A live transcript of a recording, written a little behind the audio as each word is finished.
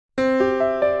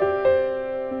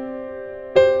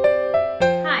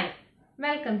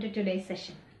Welcome to today's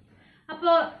session.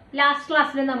 So, last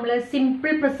class we use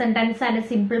simple present tense and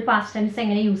simple past tense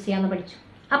use cheyannu.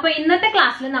 So, in this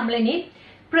class we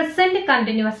present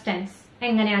continuous tense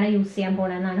use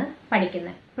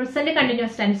present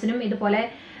continuous tense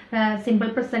simple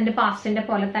present past tense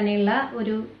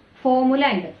formula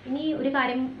is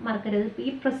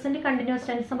present continuous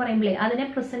tense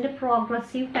present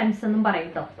progressive tense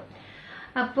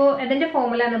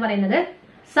formula is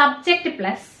subject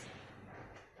plus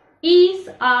is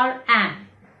or am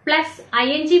plus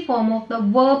ing form of the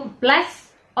verb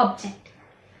plus object.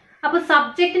 Now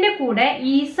subject inde kude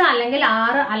is allengil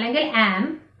are allengil am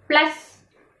plus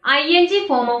ing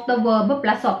form of the verb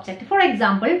plus object. For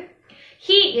example,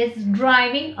 he is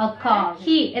driving a car.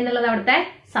 He ennallathu avaduthe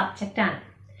subject aanu.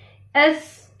 Is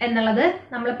ennallathu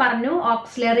nammal paranju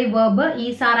auxiliary verb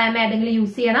is or am edengil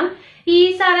use cheyanam.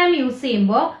 Is or am use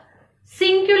cheyumbo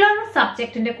singular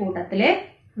subject inde kootathile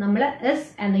നമ്മൾ is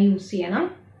എന്ന് use ചെയ്യണം.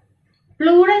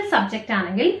 Plural subject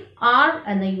ആണെങ്കിൽ are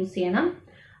എന്ന് use ചെയ്യണം.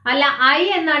 അല്ല I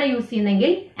എന്നാണ് use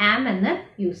ചെയ്യുന്നതെങ്കിൽ am എന്ന്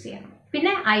യൂസ് ചെയ്യണം.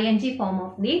 പിന്നെ ing form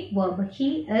of the verb. He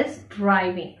is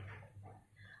driving.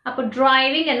 അപ്പോൾ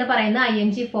driving എന്ന് പറയുന്ന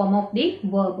ing form of the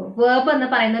verb. Verb എന്ന്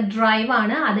പറയുന്ന drive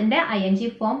ആണ്. അതിന്റെ ing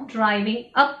form driving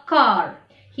a car.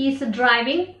 He is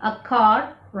driving a car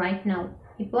right now.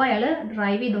 ഇപ്പോൾ അയാൾ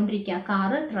ഡ്രൈവ് ചെയ്തുകൊണ്ടിരിക്കുക.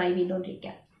 കാർ ഡ്രൈവ്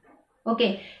ചെയ്തുകൊണ്ടിരിക്കുക. Okay,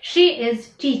 she is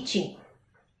teaching.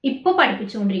 Ippo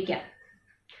പഠിപ്പിച്ചുകൊണ്ടിരിക്കുക.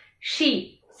 She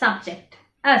subject,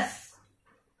 us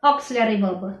auxiliary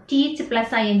verb, teach plus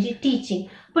ing teaching.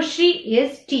 അപ്പോൾ she is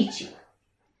teaching.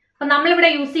 അപ്പോൾ നമ്മൾ ഇവിടെ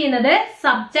use ചെയ്യുന്നത്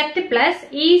subject plus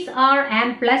is or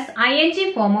am plus ing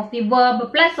form of the verb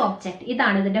plus object.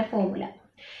 ഇതാണ് ഇതിന്റെ formula.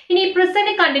 ഇനി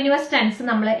present continuous tense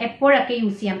നമ്മൾ എപ്പോഴൊക്കെ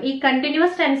യൂസ് ചെയ്യാം? ഈ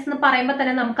കണ്ടിന്യൂസ് ടെൻസ് എന്ന് പറയുമ്പോൾ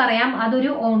തന്നെ നമുക്കറിയാം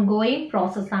അതൊരു ഓൺഗോയിങ്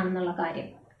പ്രോസസ് ആണെന്നുള്ള കാര്യം.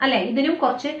 അല്ലെ, ഇതിനും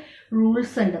കുറച്ച്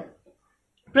റൂൾസ് ഉണ്ട്.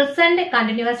 Present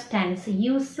continuous tense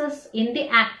uses in the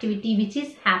activity which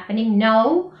is happening now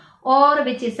or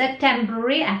which is A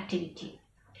temporary activity.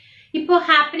 ഇപ്പോൾ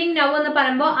ഹാപ്പനിങ് നൗ എന്ന്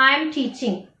പറയുമ്പോൾ ഐ എം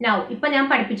ടീച്ചിങ് നൗ. ഇപ്പൊ ഞാൻ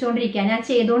പഠിപ്പിച്ചുകൊണ്ടിരിക്കുക, ഞാൻ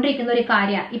ചെയ്തുകൊണ്ടിരിക്കുന്ന ഒരു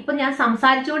കാര്യമാണ്. ഇപ്പൊ ഞാൻ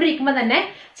സംസാരിച്ചുകൊണ്ടിരിക്കുമ്പോൾ തന്നെ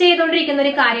ചെയ്തുകൊണ്ടിരിക്കുന്ന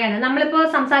ഒരു കാര്യമാണ്. നമ്മളിപ്പോ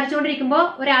സംസാരിച്ചുകൊണ്ടിരിക്കുമ്പോൾ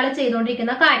ഒരാൾ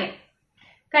ചെയ്തുകൊണ്ടിരിക്കുന്ന കാര്യം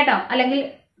കേട്ടോ, അല്ലെങ്കിൽ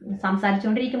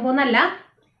സംസാരിച്ചുകൊണ്ടിരിക്കുമ്പോൾ എന്നല്ല,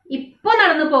 ഇപ്പൊ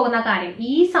നടന്നു പോകുന്ന കാര്യം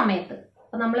ഈ സമയത്ത്.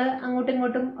 അപ്പൊ നമ്മൾ അങ്ങോട്ടും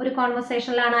ഇങ്ങോട്ടും ഒരു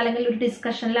കോൺവെർസേഷനിലാണ് അല്ലെങ്കിൽ ഒരു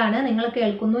ഡിസ്കഷനിലാണ്, നിങ്ങൾ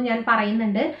കേൾക്കുന്നു, ഞാൻ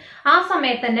പറയുന്നുണ്ട്, ആ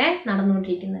സമയത്ത് തന്നെ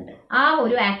നടന്നുകൊണ്ടിരിക്കുന്നുണ്ട്. ആ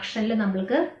ഒരു ആക്ഷനിൽ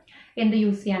നമ്മൾക്ക് എന്ത്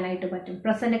യൂസ് ചെയ്യാനായിട്ട് പറ്റും?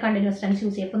 പ്രസന്റ് കണ്ടിന്യൂസ് ടെൻസ്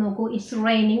യൂസ് ചെയ്യും. ഇപ്പൊ നോക്കൂ, it's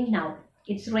raining now,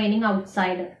 it's raining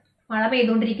outside. മഴ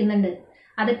പെയ്തുകൊണ്ടിരിക്കുന്നുണ്ട്.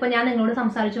 അതിപ്പോ ഞാൻ നിങ്ങളോട്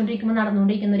സംസാരിച്ചുകൊണ്ടിരിക്കുമ്പോൾ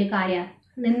നടന്നുകൊണ്ടിരിക്കുന്ന ഒരു കാര്യമാണ്.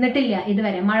 നിന്നിട്ടില്ല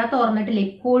ഇതുവരെ, മഴ തോർന്നിട്ടില്ല,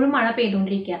 ഇപ്പോഴും മഴ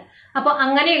പെയ്തുകൊണ്ടിരിക്കുക. അപ്പൊ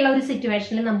അങ്ങനെയുള്ള ഒരു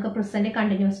സിറ്റുവേഷനിൽ നമുക്ക് പ്രസന്റ്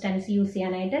കണ്ടിന്യൂസ് ടെൻസ് യൂസ്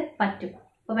ചെയ്യാനായിട്ട് പറ്റും.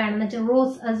 ഇപ്പൊ വേണമെന്ന് വെച്ചാൽ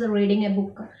rose is reading A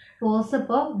book. Rose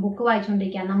ഇപ്പോ ബുക്ക്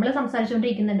വായിച്ചുകൊണ്ടിരിക്കുകയാണ്. നമ്മൾ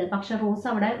സംസാരിച്ചുകൊണ്ടിരിക്കുന്നുണ്ട്, പക്ഷെ റോസ്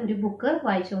അവിടെ ഒരു ബുക്ക്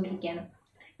വായിച്ചുകൊണ്ടിരിക്കുകയാണ്.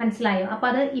 മനസ്സിലായോ? അപ്പൊ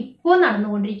അത് ഇപ്പോ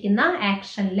നടന്നുകൊണ്ടിരിക്കുന്ന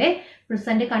ആക്ഷനില്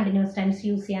പ്രസന്റ് കണ്ടിന്യൂസ് ടെൻസ്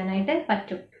യൂസ് ചെയ്യാനായിട്ട്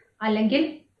പറ്റും. അല്ലെങ്കിൽ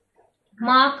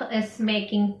mark is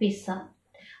making pizza.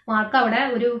 Mark അവിടെ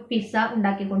ഒരു pizza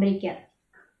ഉണ്ടാക്കിക്കൊണ്ടിരിക്കുക.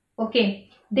 Okay,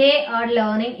 they are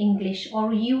learning English or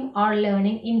you are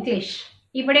learning English.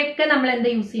 ഇവിടെയൊക്കെ നമ്മൾ എന്താ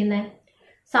യൂസ് ചെയ്യുന്നത്?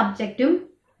 സബ്ജക്റ്റും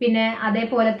പിന്നെ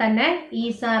അതേപോലെ തന്നെ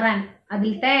ഈസ് ആർ ആം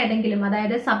അതിലത്തെ ഏതെങ്കിലും,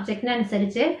 അതായത്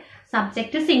സബ്ജക്റ്റിനനുസരിച്ച്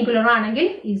സബ്ജക്റ്റ് സിംഗുലർ ആണെങ്കിൽ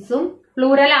ഈസും,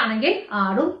 പ്ലൂറൽ ആണെങ്കിൽ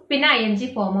ആറും, പിന്നെ ing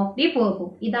ഫോം ഓഫ് ദി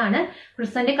വേർബും. ഇതാണ്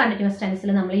പ്രസന്റ് കണ്ടിന്യൂസ്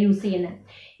ടെൻസിൽ നമ്മൾ യൂസ് ചെയ്യുന്നത്.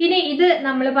 ഇനി ഇത്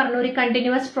നമ്മൾ പറഞ്ഞ ഒരു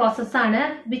കണ്ടിന്യൂസ് പ്രോസസ് ആണ്,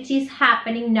 വിച്ച് ഈസ്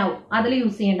ഹാപ്പനിങ് നൗ, അതിൽ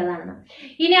യൂസ് ചെയ്യേണ്ടതാണ്.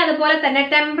 ഇനി അതുപോലെ തന്നെ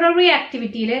ടെമ്പററി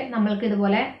ആക്ടിവിറ്റിയിൽ നമ്മൾക്ക്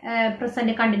ഇതുപോലെ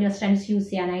പ്രസന്റ് കണ്ടിന്യൂസ് ടെൻസ് യൂസ്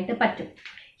ചെയ്യാനായിട്ട് പറ്റും.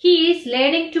 He is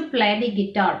learning to play the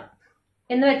guitar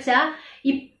എന്ന് വെച്ചാൽ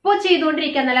ഇപ്പൊ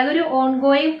ചെയ്തുകൊണ്ടിരിക്കുക, അതൊരു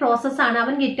ഓൺഗോയിങ് പ്രോസസ് ആണ്.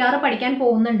 അവൻ ഗിറ്റാർ പഠിക്കാൻ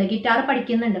പോകുന്നുണ്ട്, ഗിറ്റാർ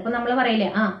പഠിക്കുന്നുണ്ട്. ഇപ്പൊ നമ്മൾ പറയില്ലേ,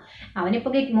 അവനിപ്പോ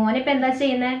മോനിപ്പോ എന്താ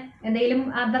ചെയ്യുന്നത്, എന്തെങ്കിലും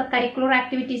അതർ കരിക്കുലർ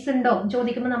ആക്ടിവിറ്റീസ് ഉണ്ടോ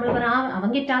ചോദിക്കുമ്പോൾ നമ്മൾ പറയാം അവൻ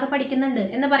ഗിറ്റാർ പഠിക്കുന്നുണ്ട്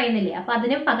എന്ന് പറയുന്നില്ലേ. അപ്പൊ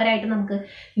അതിന് പകരമായിട്ട് നമുക്ക്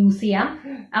യൂസ് ചെയ്യാം.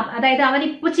 അതായത് അവൻ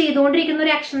ഇപ്പൊ ചെയ്തുകൊണ്ടിരിക്കുന്ന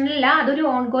ഒരു ആക്ഷനിലല്ല, അതൊരു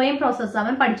ഓൺഗോയിങ് പ്രോസസ്.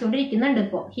 അവൻ പഠിച്ചുകൊണ്ടിരിക്കുന്നുണ്ട്.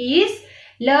 ഇപ്പോ he is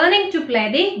learning to play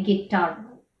the guitar.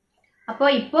 അപ്പൊ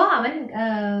ഇപ്പോ അവൻ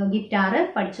ഗിറ്റാർ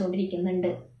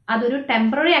പഠിച്ചുകൊണ്ടിരിക്കുന്നുണ്ട്. അതൊരു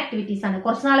ടെമ്പററി ആക്ടിവിറ്റീസ് ആണ്.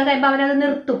 കുറച്ച് നാൾ കഴിയുമ്പോൾ അവനത്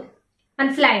നിർത്തും.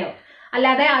 മനസ്സിലായോ?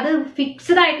 അല്ലാതെ അത്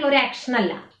ഫിക്സ്ഡ് ആയിട്ടുള്ള ഒരു ആക്ഷൻ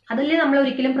അല്ല. അതിൽ നമ്മൾ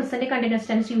ഒരിക്കലും പ്രസന്റ് കണ്ടിന്യൂസ്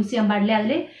ടെൻസ് യൂസ് ചെയ്യാൻ പാടില്ല.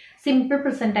 അതിൽ സിമ്പിൾ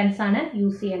പ്രസന്റ് ടെൻസ് ആണ്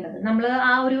യൂസ് ചെയ്യേണ്ടത്. നമ്മൾ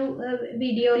ആ ഒരു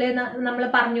വീഡിയോയില് നമ്മൾ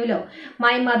പറഞ്ഞല്ലോ,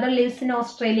 my mother lives in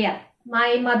Australia, my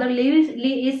mother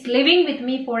is living with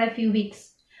me for A few weeks.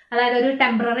 അതായത് ഒരു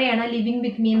ടെമ്പററി ആണ് ലിവിംഗ്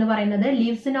വിത്ത് മീ എന്ന് പറയുന്നത്.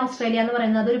 ലിവ്സ് ഇൻ ഓസ്ട്രേലിയ എന്ന്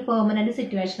പറയുന്നത് ഒരു പെർമനന്റ്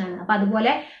സിറ്റുവേഷൻ ആണ്. അപ്പൊ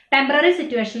അതുപോലെ ടെമ്പററി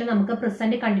സിറ്റുവേഷനിൽ നമുക്ക്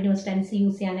പ്രസന്റ് കണ്ടിന്യൂസ് ടെൻസ്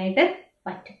യൂസ് ചെയ്യാനായിട്ട്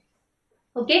പറ്റും.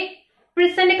 Okay,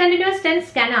 Present continuous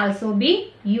tense can also be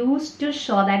used to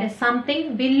show that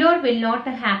something will or will not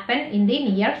happen in the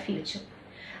near future.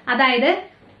 അതായത്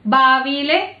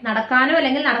ഭാവിയിലെ നടക്കാനോ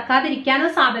അല്ലെങ്കിൽ നടക്കാതിരിക്കാനോ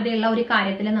സാധ്യതയുള്ള ഒരു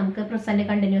കാര്യത്തിൽ നമുക്ക് പ്രസന്റ്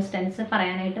കണ്ടിന്യൂസ് ടെൻസ്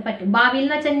പറയാനായിട്ട് പറ്റും. ഭാവിയിൽ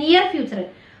എന്ന് വെച്ചാൽ നിയർ ഫ്യൂച്ചർ,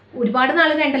 ഒരുപാട് നാൾ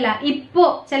കണ്ടല്ല, ഇപ്പോ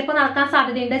ചിലപ്പോൾ നടക്കാൻ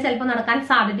സാധ്യതയുണ്ട്, ചിലപ്പോൾ നടക്കാൻ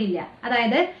സാധ്യതയില്ല.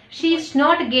 അതായത്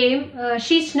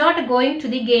she's not going to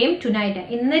the game tonight.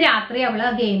 ഇന്ന് രാത്രി അവൾ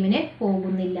ആ ഗെയിമിന്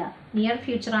പോകുന്നില്ല. നിയർ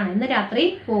ഫ്യൂച്ചർ ആണ്, ഇന്ന് രാത്രി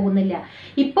പോകുന്നില്ല.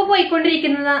 ഇപ്പൊ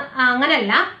പോയിക്കൊണ്ടിരിക്കുന്നത്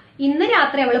അങ്ങനല്ല, ഇന്ന്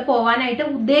രാത്രി അവൾ പോവാനായിട്ട്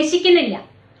ഉദ്ദേശിക്കുന്നില്ല.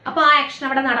 അപ്പൊ ആ ആക്ഷൻ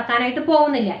അവിടെ നടക്കാനായിട്ട്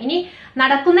പോകുന്നില്ല. ഇനി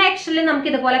നടക്കുന്ന ആക്ഷനിൽ നമുക്ക്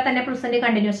ഇതുപോലെ തന്നെ പ്രസന്റ്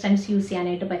കണ്ടിന്യൂസ് ടെൻസ് യൂസ്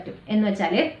ചെയ്യാനായിട്ട് പറ്റും. എന്ന്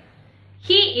വെച്ചാല്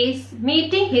he is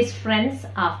meeting his friends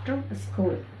after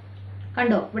school.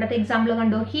 കണ്ടോ, ഇവിടുത്തെ എക്സാമ്പിൾ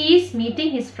കണ്ടോ, he is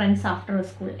meeting his friends after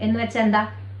school എന്ന് വെച്ചാൽ എന്താ,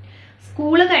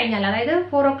 സ്കൂള് കഴിഞ്ഞാൽ, അതായത്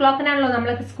 4 o'clock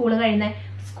നമ്മളൊക്കെ സ്കൂള് കഴിയുന്നത്.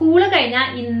 സ്കൂള് കഴിഞ്ഞാൽ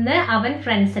ഇന്ന് അവൻ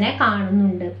ഫ്രണ്ട്സിനെ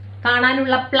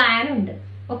കാണാനുള്ള പ്ലാൻ ഉണ്ട്.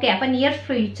 ഓക്കെ, അപ്പൊ നിയർ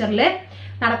ഫ്യൂച്ചറിൽ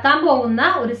നടക്കാൻ പോകുന്ന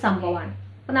ഒരു സംഭവമാണ്.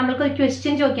 അപ്പൊ നമ്മൾക്ക് ഒരു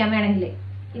ക്വസ്റ്റ്യൻ ചോദിക്കാൻ വേണമെങ്കിൽ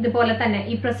ഇതുപോലെ തന്നെ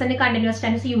ഈ പ്രസന്റ് കണ്ടിന്യൂസ്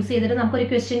ടെൻസ് യൂസ് ചെയ്തിട്ട് നമുക്കൊരു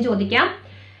ക്വസ്റ്റ്യൻ ചോദിക്കാം.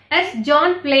 S John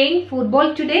playing football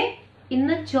today?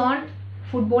 ഇന്ന് ജോൺ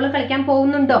ഫുട്ബോൾ കളിക്കാൻ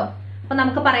പോകുന്നുണ്ടോ? അപ്പൊ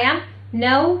നമുക്ക് പറയാം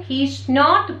no he's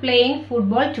not playing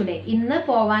football today. ഇന്ന്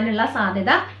പോവാനുള്ള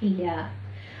സാധ്യത ഇല്ല.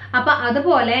 അപ്പൊ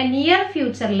അതുപോലെ നിയർ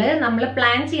ഫ്യൂച്ചറിൽ നമ്മൾ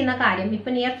പ്ലാൻ ചെയ്യുന്ന കാര്യം, ഇപ്പൊ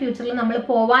നിയർ ഫ്യൂച്ചറിൽ നമ്മൾ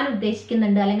പോവാൻ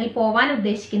ഉദ്ദേശിക്കുന്നുണ്ട് അല്ലെങ്കിൽ പോവാൻ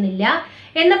ഉദ്ദേശിക്കുന്നില്ല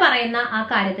എന്ന് പറയുന്ന ആ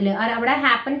കാര്യത്തിൽ അവിടെ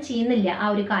ഹാപ്പൻ ചെയ്യുന്നില്ല ആ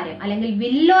ഒരു കാര്യം, അല്ലെങ്കിൽ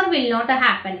will or will not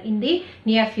happen in the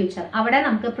near future, അവിടെ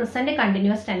നമുക്ക് പ്രസന്റ്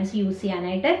കണ്ടിന്യൂസ് ടെൻസ് യൂസ്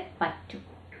ചെയ്യാനായിട്ട് പറ്റും.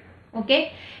 ഓക്കെ,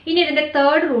 ഇനി ഇതിന്റെ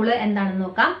തേർഡ് റൂള് എന്താണെന്ന്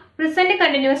നോക്കാം. Present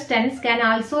continuous tense can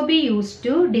also be use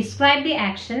to describe the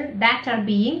action that are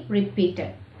being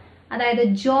repeated. അതായത്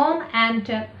John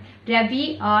and Ravi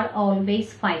are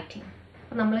always fighting.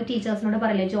 അപ്പൊ നമ്മൾ ടീച്ചേഴ്സിനോട്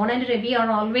പറയില്ലേ, John and Ravi are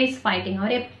always fighting,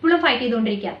 അവർ എപ്പോഴും ഫൈറ്റ്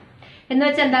ചെയ്തുകൊണ്ടിരിക്കുക എന്ന്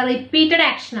വെച്ചാൽ എന്താ, റിപ്പീറ്റഡ്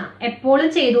ആക്ഷനാ, എപ്പോഴും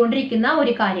ചെയ്തുകൊണ്ടിരിക്കുന്ന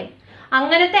ഒരു കാര്യം.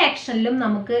 അങ്ങനത്തെ ആക്ഷനിലും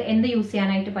നമുക്ക് എന്ത് യൂസ്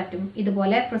ചെയ്യാനായിട്ട് പറ്റും,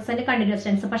 ഇതുപോലെ പ്രസന്റ് കണ്ടിന്യൂസ്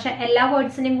ടെൻസ്. പക്ഷെ എല്ലാ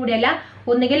വേർഡ്സിന്റെയും കൂടെയല്ല,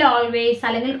 ഒന്നുകിൽ ഓൾവേസ്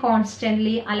അല്ലെങ്കിൽ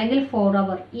കോൺസ്റ്റന്റ്ലി അല്ലെങ്കിൽ ഫോർ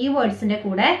അവർ, ഈ വേർഡ്സിന്റെ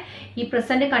കൂടെ ഈ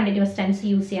പ്രസന്റ് കണ്ടിന്യൂസ് ടെൻസ്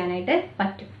യൂസ് ചെയ്യാനായിട്ട്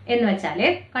പറ്റും. എന്ന് വെച്ചാല്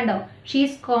കണ്ടോ,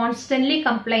 she's constantly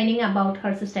complaining about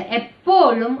her sister.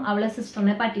 എപ്പോഴും അവളെ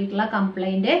സിസ്റ്ററിനെ പറ്റിയിട്ടുള്ള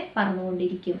കംപ്ലൈന്റ്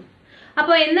പറഞ്ഞുകൊണ്ടിരിക്കും.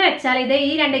 അപ്പൊ എന്ന് വെച്ചാൽ ഇത്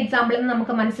ഈ 2 എക്സാമ്പിളിൽ നിന്ന്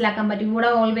നമുക്ക് മനസ്സിലാക്കാൻ പറ്റും, ഇവിടെ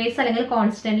ഓൾവേസ് അല്ലെങ്കിൽ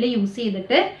കോൺസ്റ്റന്റ്ലി യൂസ്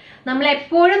ചെയ്തിട്ട് നമ്മൾ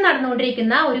എപ്പോഴും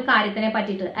നടന്നുകൊണ്ടിരിക്കുന്ന ഒരു കാര്യത്തിനെ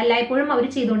പറ്റിയിട്ട്, എല്ലായ്പ്പോഴും അവർ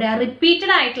ചെയ്തുകൊണ്ട്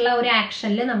റിപ്പീറ്റഡ് ആയിട്ടുള്ള ഒരു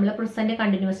ആക്ഷനിൽ നമ്മൾ പ്രസന്റ്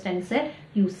കണ്ടിന്യൂസ് ടെൻസ്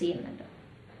യൂസ് ചെയ്യുന്നുണ്ട്.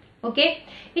 ഓക്കെ,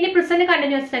 ഇനി പ്രസന്റ്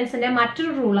കണ്ടിന്യൂസ് ടെൻസിന്റെ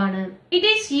മറ്റൊരു റൂളാണ്, it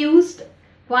is used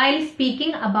while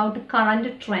speaking about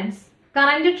current trends.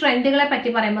 Current ട്രെൻഡുകളെ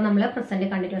പറ്റി പറയുമ്പോൾ നമ്മൾ പ്രസന്റ്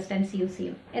കണ്ടിന്യൂസ് ടെൻസ് യൂസ്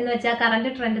ചെയ്യും. എന്ന് വെച്ചാൽ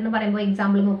കറന്റ് ട്രെൻഡ് എന്ന് പറയുമ്പോൾ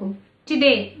എക്സാമ്പിൾ നോക്കൂ.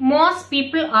 Today, most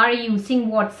people are using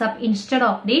WhatsApp instead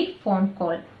of the phone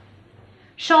call.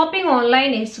 Shopping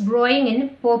online is growing in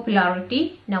popularity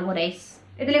nowadays.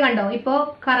 ഇതിൽ കണ്ടോ, ഇപ്പോൾ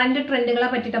കറന്റ് ട്രെൻഡുകളെ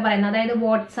പറ്റിയിട്ട് പറയുന്നത്, അതായത്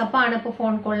വാട്സപ്പ് ആണ് ഇപ്പോൾ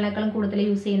ഫോൺ കോളിനേക്കാളും കൂടുതൽ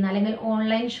യൂസ് ചെയ്യുന്നത്, അല്ലെങ്കിൽ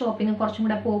ഓൺലൈൻ ഷോപ്പിംഗ് കുറച്ചും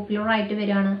കൂടെ പോപ്പുലർ ആയിട്ട്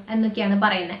വരികയാണ് എന്നൊക്കെയാണ്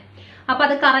പറയുന്നത്. അപ്പൊ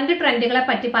അത് കറന്റ് ട്രെൻഡുകളെ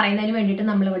പറ്റി പറയുന്നതിന് വേണ്ടിയിട്ട്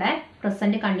നമ്മളിവിടെ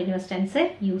പ്രസന്റ് കണ്ടിന്യൂസ് ടെൻസ്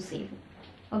യൂസ് ചെയ്തു.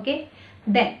 ഓക്കെ,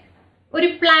 ദെൻ ഒരു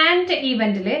പ്ലാൻഡ്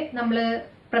ഇവന്റില് നമ്മൾ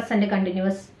പ്രസന്റ്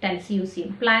കണ്ടിന്യൂസ് ടെൻസ് യൂസ്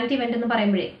ചെയ്യും. പ്ലാൻഡ് ഇവന്റ് എന്ന്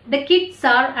പറയുമ്പോഴേ, the kids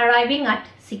R arriving at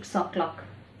 6 o'clock.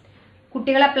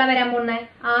 കുട്ടികൾ എപ്പോഴാണ് വരാൻ പോകുന്നത്?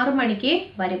 6 മണിക്ക്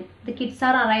വരും. The kids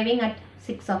R arriving at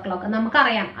 6 o'clock.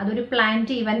 നമുക്കറിയാം അതൊരു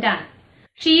പ്ലാൻഡ് ഇവന്റ് ആണ്.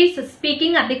 She is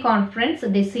speaking at the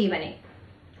conference this evening.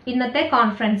 ഇന്നത്തെ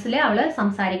കോൺഫറൻസിൽ അവള്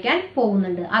സംസാരിക്കാൻ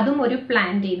പോകുന്നുണ്ട്. അതും ഒരു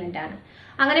പ്ലാൻഡ് ഇവന്റ് ആണ്.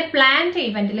 അങ്ങനെ പ്ലാൻഡ്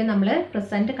ഇവന്റിൽ നമ്മൾ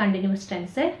പ്രസന്റ് കണ്ടിന്യൂസ്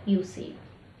ടെൻസ് യൂസ് ചെയ്യും.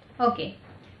 ഓക്കെ,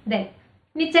 ദെൻ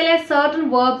ഇനി ചില സർട്ടൺ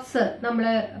വേർബ്സ് നമ്മൾ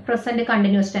പ്രസന്റ്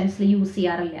കണ്ടിന്യൂസ് ടെൻസിൽ യൂസ്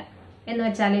ചെയ്യാറില്ല. എന്ന്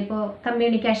വെച്ചാൽ ഇപ്പോൾ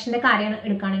കമ്മ്യൂണിക്കേഷന്റെ കാര്യം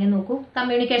എടുക്കുകയാണെങ്കിൽ നോക്കൂ,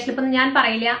 കമ്മ്യൂണിക്കേഷൻ ഇപ്പം ഞാൻ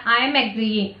പറയില്ല I M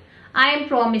അഗ്രീയിങ്, I M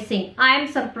promising, I M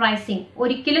surprising.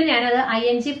 ഒരിക്കലും ഞാനത്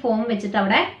ING ഫോം വെച്ചിട്ട്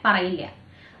അവിടെ പറയില്ല.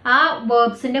 ആ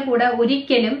വേർബ്സിന്റെ കൂടെ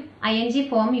ഒരിക്കലും ING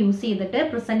ഫോം യൂസ് ചെയ്തിട്ട്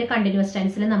പ്രസന്റ് കണ്ടിന്യൂസ്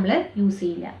ടെൻസിൽ നമ്മൾ യൂസ്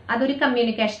ചെയ്യില്ല. അതൊരു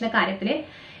കമ്മ്യൂണിക്കേഷന്റെ കാര്യത്തിൽ.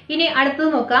 ഇനി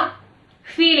അടുത്തത് നോക്കാം,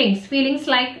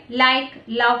 feelings like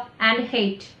love and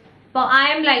hate. ഇപ്പോൾ I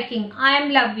M liking, I M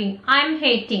loving, I M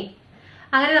hating.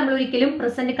 അങ്ങനെ നമ്മൾ ഒരിക്കലും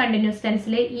പ്രസന്റ് കണ്ടിന്യൂസ്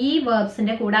ടെൻസിൽ ഈ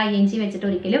വേർബ്സിന്റെ കൂടെ ING വെച്ചിട്ട്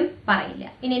ഒരിക്കലും പറയില്ല.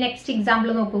 ഇനി നെക്സ്റ്റ് എക്സാമ്പിൾ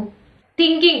നോക്കൂ,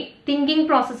 തിങ്കിങ്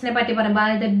പ്രോസസ്സിനെ പറ്റി പറയുമ്പോൾ,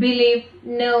 അതായത് believe,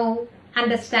 no,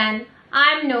 understand, I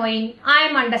M knowing, I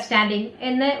M understanding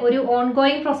എന്ന് ഒരു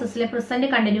ഓൺഗോയിങ് പ്രോസസ്സിലെ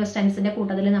പ്രസന്റ് കണ്ടിന്യൂസ് ടെൻസിന്റെ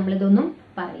കൂട്ടത്തിൽ നമ്മൾ ഇതൊന്നും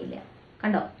പറയില്ല.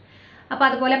 കണ്ടോ, അപ്പൊ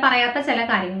അതുപോലെ പറയാത്ത ചില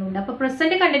കാര്യങ്ങളുണ്ട്. അപ്പൊ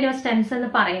പ്രസന്റ് കണ്ടിന്യൂസ് ടെൻസ്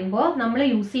എന്ന് പറയുമ്പോൾ നമ്മൾ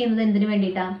യൂസ് ചെയ്യുന്നത് എന്തിനു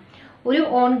വേണ്ടിയിട്ടാണ്? ഒരു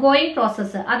ഓൺഗോയിങ്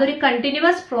പ്രോസസ്സ്, അതൊരു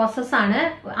കണ്ടിന്യൂസ് പ്രോസസ്സാണ്,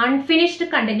 അൺഫിനിഷ്ഡ്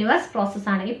കണ്ടിന്യൂസ്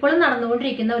പ്രോസസ്സാണ്. ഇപ്പോഴും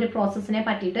നടന്നുകൊണ്ടിരിക്കുന്ന ഒരു പ്രോസസ്സിനെ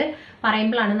പറ്റിയിട്ട്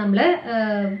പറയുമ്പോഴാണ് നമ്മൾ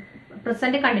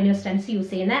പ്രസന്റ് കണ്ടിന്യൂസ് ടെൻസ് യൂസ്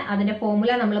ചെയ്യുന്നത്. അതിന്റെ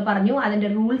ഫോർമുല നമ്മൾ പറഞ്ഞു, അതിന്റെ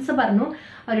റൂൾസ് പറഞ്ഞു.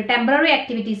 ഒരു ടെമ്പററി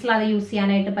ആക്ടിവിറ്റീസിൽ അത് യൂസ്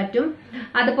ചെയ്യാനായിട്ട് പറ്റും.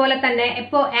 അതുപോലെ തന്നെ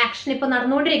ഇപ്പോൾ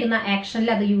നടന്നുകൊണ്ടിരിക്കുന്ന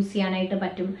ആക്ഷനിൽ അത് യൂസ് ചെയ്യാനായിട്ട്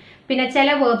പറ്റും. പിന്നെ ചില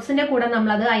വേർബ്സിന്റെ കൂടെ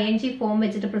നമ്മൾ അത് ING ഫോം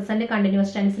വെച്ചിട്ട് പ്രസന്റ്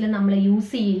കണ്ടിന്യൂസ് ടെൻസിൽ നമ്മൾ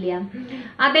യൂസ് ചെയ്യില്ല.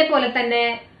 അതേപോലെ തന്നെ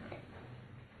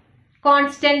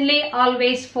കോൺസ്റ്റന്റ്ലി,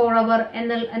 ഓൾവേസ്, ഫോർ എവർ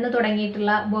എന്ന്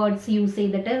തുടങ്ങിയിട്ടുള്ള വേർഡ്സ് യൂസ്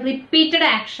ചെയ്തിട്ട് റിപ്പീറ്റഡ്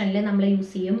ആക്ഷനിൽ നമ്മൾ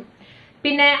യൂസ് ചെയ്യും.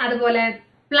 പിന്നെ അതുപോലെ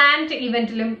പ്ലാൻഡ്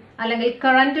ഇവന്റിലും അല്ലെങ്കിൽ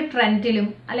കറന്റ് ട്രെൻഡിലും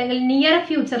അല്ലെങ്കിൽ നിയർ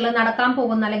ഫ്യൂച്ചറിൽ നടക്കാൻ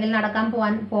പോകുന്ന അല്ലെങ്കിൽ നടക്കാൻ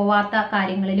പോവാത്ത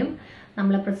കാര്യങ്ങളിലും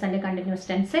നമ്മൾ പ്രസന്റ് കണ്ടിന്യൂസ്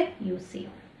ടെൻസ് യൂസ്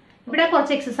ചെയ്യും. ഇവിടെ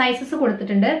കുറച്ച് എക്സസൈസസ്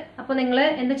കൊടുത്തിട്ടുണ്ട്. അപ്പോൾ നിങ്ങൾ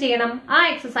എന്ത് ചെയ്യണം, ആ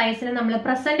എക്സസൈസിനെ നമ്മൾ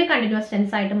പ്രസന്റ് കണ്ടിന്യൂസ്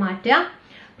ടെൻസ് ആയിട്ട് മാറ്റുക.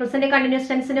 പ്രസന്റ് കണ്ടിന്യൂസ്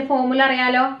ടെൻസിന്റെ ഫോർമുല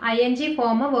അറിയാലോ, ING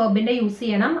ഫോം വെർബിന്റെ യൂസ്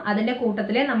ചെയ്യണം. അതിന്റെ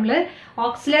കൂട്ടത്തിൽ നമ്മൾ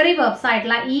ഓക്സിലറി വെർബ്സ്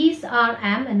ആയിട്ടുള്ള ഈസ്, ആർ,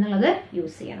 ആം എന്നുള്ളത്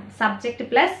യൂസ് ചെയ്യണം. Subject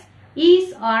plus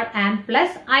is, R, am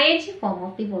plus ING form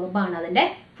of the verb ആണ് അതിന്റെ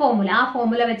ഫോർമുല. ആ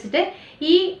ഫോർമുല വെച്ചിട്ട്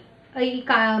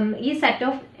ഈ സെറ്റ്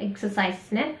ഓഫ്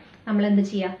എക്സസൈസിനെ നമ്മൾ എന്ത്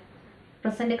ചെയ്യാം,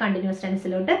 പ്രസന്റ് കണ്ടിന്യൂസ്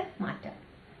ടെൻസിലോട്ട് മാറ്റാം.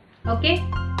 ഓക്കെ.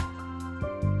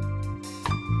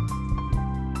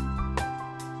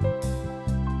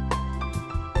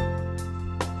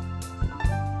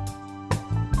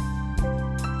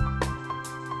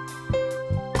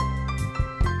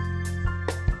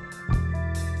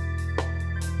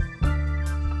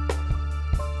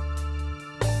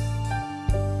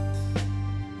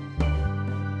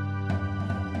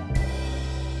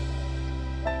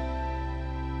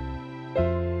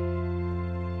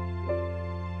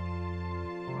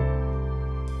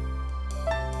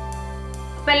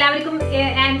 അപ്പൊ എല്ലാവർക്കും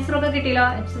ആൻസർ ഒക്കെ കിട്ടിയല്ലോ.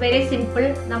 It's very simple.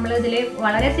 നമ്മൾ ഇതിൽ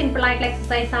വളരെ സിമ്പിൾ ആയിട്ടുള്ള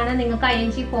എക്സസൈസ് ആണ്. നിങ്ങൾക്ക്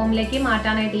ING ഫോമിലേക്ക്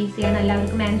മാറ്റാനായിട്ട് ഈസിയാണ്.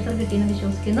 എല്ലാവർക്കും ആൻസർ കിട്ടിയെന്ന്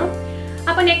വിശ്വസിക്കുന്നു.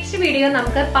 അപ്പൊ നെക്സ്റ്റ് വീഡിയോ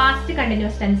നമുക്ക് പാസ്റ്റ്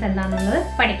കണ്ടിന്യൂസ് ടെൻസ് എന്താണെന്നുള്ളത്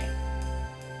പഠിക്കാം.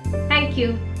 Thank you.